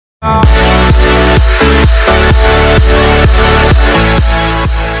Please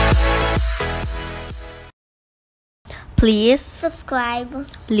subscribe,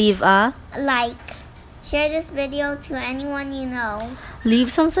 leave a like, share this video to anyone you know.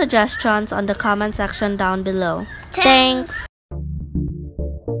 Leave some suggestions on the comment section down below. Thanks.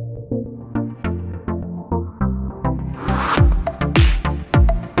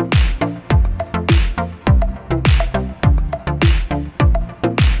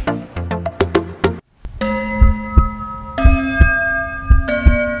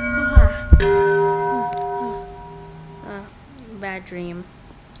 Bad dream.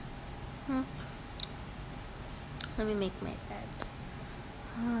 Let me make my bed.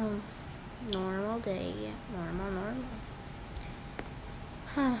 Normal day. Normal.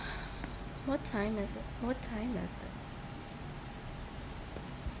 What time is it?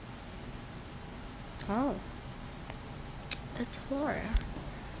 Oh. It's 4.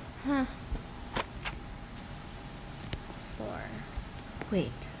 4.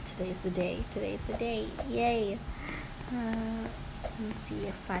 Wait, today's the day. Yay. Let me see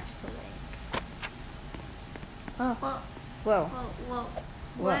if Patch is awake. Oh. Whoa.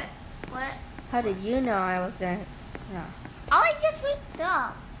 What? How did you know I was gonna... No. Oh, I just waked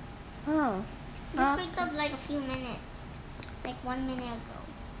up. Oh. Just waked up like a few minutes. Like 1 minute ago.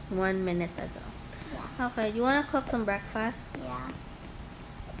 1 minute ago. Yeah. Okay, you wanna cook some breakfast? Yeah.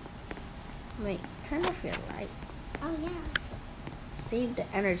 Wait, turn off your lights. Oh, yeah. Save the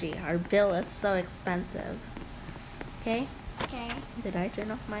energy. Our bill is so expensive. Okay? Okay. Did I turn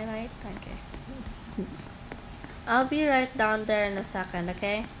off my light? Okay. I'll be right down there in a second,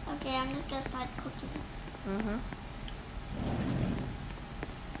 okay? Okay, I'm just gonna start cooking.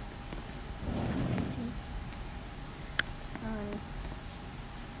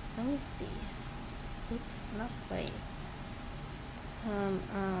 Let me see. Oops, not quite.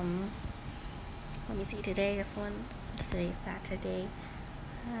 Let me see. Today's Saturday.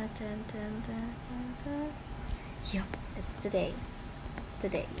 Yep, it's today.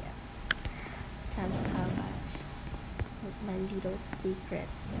 Yes. Time to tell Batch my little secret.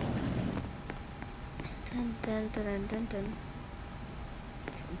 Dun.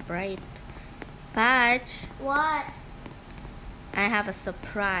 It's bright. Batch, What? I have a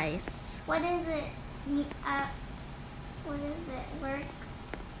surprise. What is it? What is it? Work?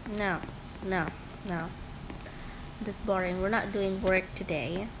 No. That's boring. We're not doing work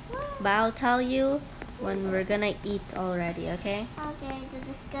today. What? But I'll tell you when we're gonna eat already, okay? Okay, the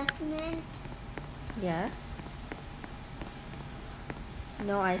disgustment. Yes.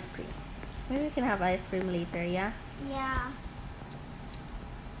 No ice cream. Maybe we can have ice cream later, yeah? Yeah.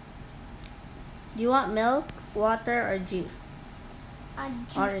 Do you want milk, water, or juice?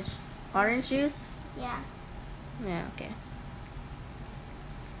 Juice. Orange juice? Yeah. Yeah, okay.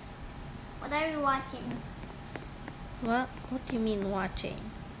 What are you watching? What do you mean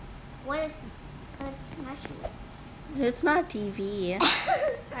watching? What's mushrooms? It's not TV.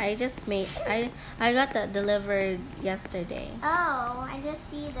 I got that delivered yesterday. Oh, I just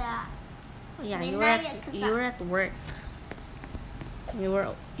see that. Yeah, you were at work. You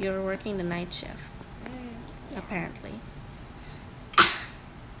were working the night shift. Yeah. Apparently.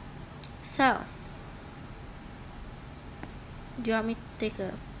 So, do you want me to take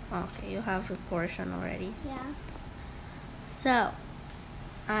a... Okay, you have a portion already. Yeah. So,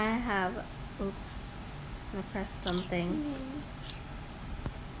 I have... Oops. I pressed something.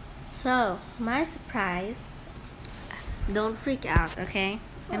 So, my surprise... Don't freak out, okay?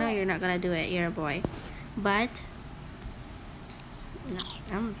 I know you're not gonna do it. You're a boy. But...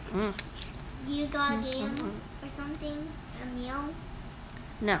 No. You got a game or something? A meal?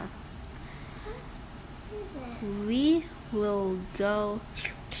 No. What is it? We will go...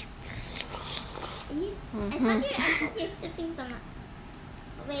 I thought you're sipping some...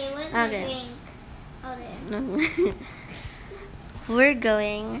 Wait, what's my drink? Oh, there. We're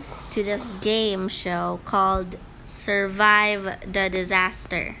going to this game show called Survive the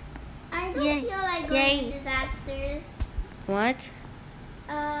Disaster. I don't feel like going to disasters. What?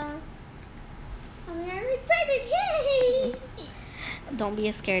 I'm really excited. Yay! Don't be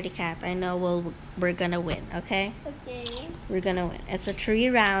a scaredy cat. I know we're gonna win, okay? Okay. We're gonna win. It's a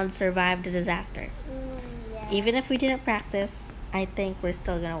 3-round Survive the Disaster. Yeah. Even if we didn't practice, I think we're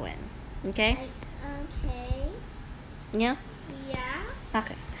still gonna win. Okay? Okay. Yeah? Yeah.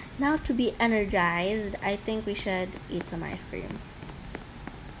 Okay. Now to be energized, I think we should eat some ice cream.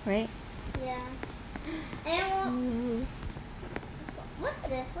 Right? Yeah. And what's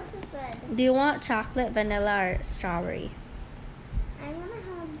this? What's this red? Do you want chocolate, vanilla, or strawberry? I'm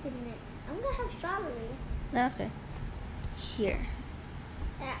gonna have strawberry. Okay. Here.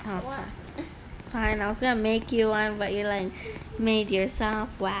 Oh, what? Fine, I was gonna make you one, but you like made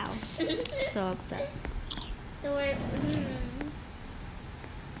yourself. Wow. So upset. The word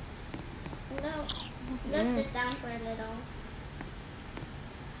Let's sit down for a little.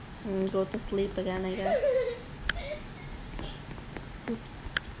 And go to sleep again, I guess.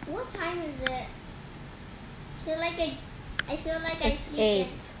 Oops. What time is it? I feel like It's sleep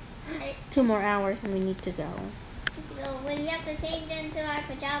 8. 2 more hours and we need to go. Well, we have to change into our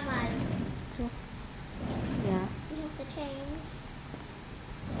pajamas. Yeah. We have to change.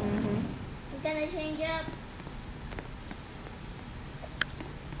 Mhm. It's gonna change up.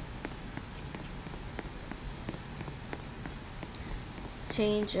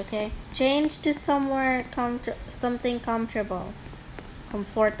 Change, okay. Change to somewhere something comfortable.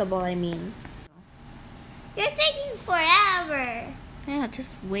 Comfortable, I mean. You're taking forever. Yeah,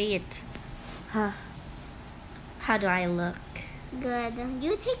 just wait. Huh. How do I look? Good.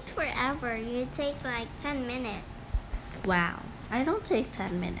 You take forever. You take like 10 minutes. Wow. I don't take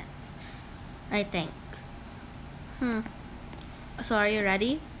 10 minutes. I think. So are you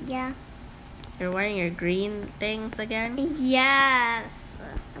ready? Yeah. You're wearing your green things again? Yes.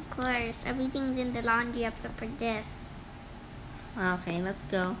 Of course. Everything's in the laundry except for this. Okay, let's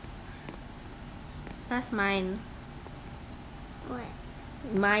go. That's mine. What?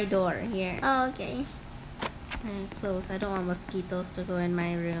 My door here. Oh, okay. Very close. I don't want mosquitoes to go in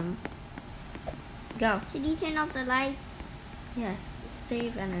my room. Go. Should you turn off the lights? Yes.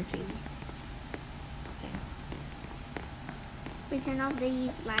 Save energy. Okay. We turn off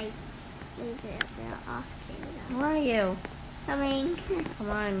these lights. What is it? They're off. Where are you? Coming. Come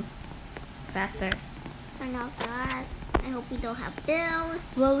on. Faster. Turn off the lights. I hope we don't have bills.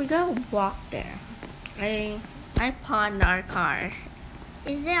 Well, we gotta walk there. I pawned our car.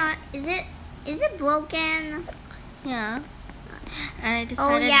 Is it broken? Yeah. And I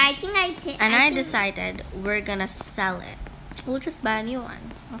decided. Oh yeah, I decided we're gonna sell it. We'll just buy a new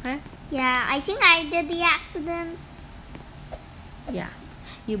one. Okay? Yeah, I think I did the accident. Yeah.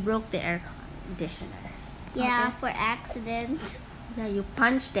 You broke the air conditioner. Yeah, Okay. for accident. Yeah, you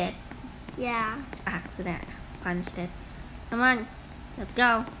punched it. Yeah. Accident. Punched it. Come on. Let's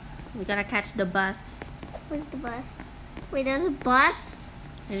go. We gotta catch the bus. Where's the bus? Wait, there's a bus?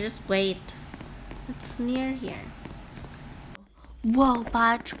 You just wait. It's near here. Whoa,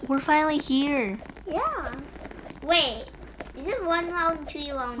 Patch. We're finally here. Yeah. Wait. Is it 1 round,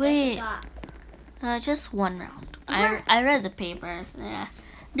 2 round? Wait. Just 1 round. I read the papers. Yeah.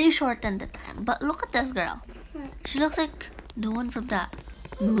 They shortened the time. But look at this girl. She looks like the one from that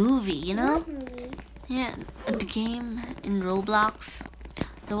movie, you know? What movie? Yeah, the game in Roblox.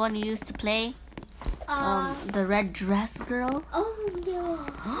 The one you used to play. The red dress girl. Oh yeah.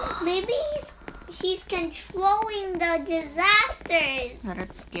 Maybe she's controlling the disasters. No,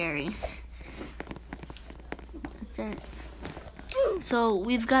 that's scary. So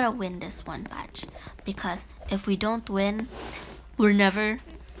we've gotta win this one, Patch. Because if we don't win, we're never,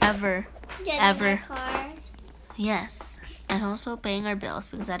 ever, Getting a car. yes. And also paying our bills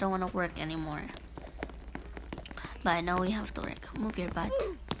because I don't want to work anymore. But I know we have to work. Move your butt.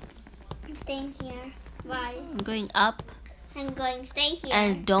 I'm staying here. Why? I'm going up. I'm going to stay here.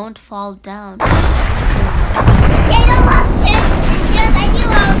 And don't fall down. Okay, no, let's check. Yes, I knew I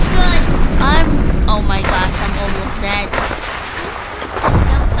was good. Oh my gosh, I'm almost dead.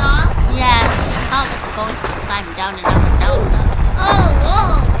 Jumped off? Yes. How am I supposed to climb down and up and down? Oh,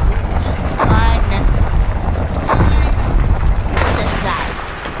 whoa. Fine. This guy.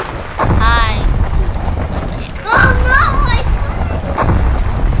 Hi. Okay. Oh no!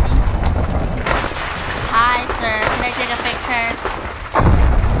 See? Hi, sir. Can I take a picture?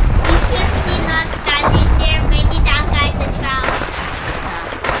 You should be not standing there. Maybe that guy's a trap.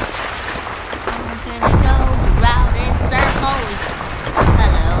 I'm gonna go round in circles.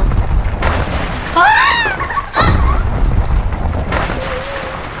 Hello.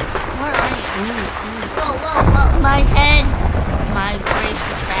 Where are you? Whoa, whoa, whoa. My head. My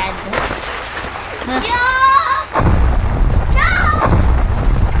gracious head. No! No!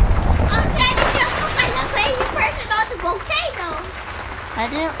 I'm trying to jump off like a crazy person on the volcano. I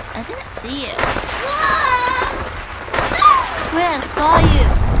didn't see you. Whoa! No! Wait, I saw you.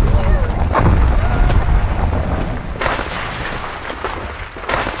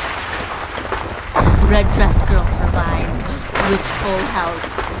 Red dress girl survived with full health.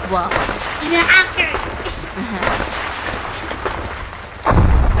 Wow. He's a hacker.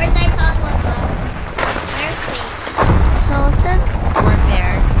 First I thought was an earthquake. So since we're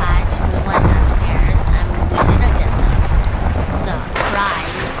pairs, Patch, we won as pairs, and we didn't get the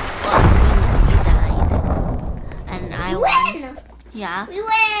prize. Well, we died, and I won. When? Yeah. We were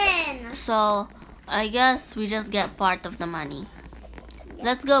win. So I guess we just get part of the money.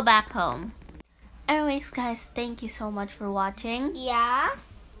 Let's go back home. Anyways, guys, thank you so much for watching. Yeah.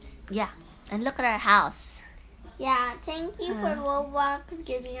 Yeah, and look at our house. Yeah, thank you for Roblox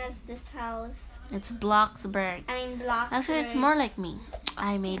giving us this house. It's Bloxburg. I mean Bloxburg. Actually, it's more like me.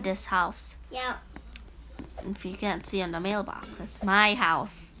 I made this house. Yeah. If you can't see on the mailbox, it's my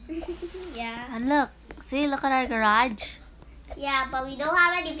house. Yeah. And look at our garage. Yeah, but we don't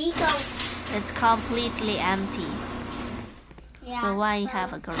have any vehicles. It's completely empty. Yeah, So why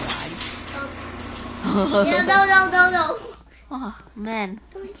have a garage? Oh. No. Oh, man.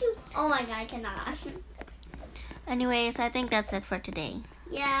 Oh my god, I cannot. Anyways, I think that's it for today.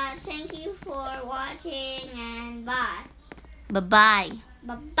 Yeah, thank you for watching and bye. Bye-bye.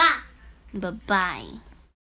 Bye-bye. Bye-bye.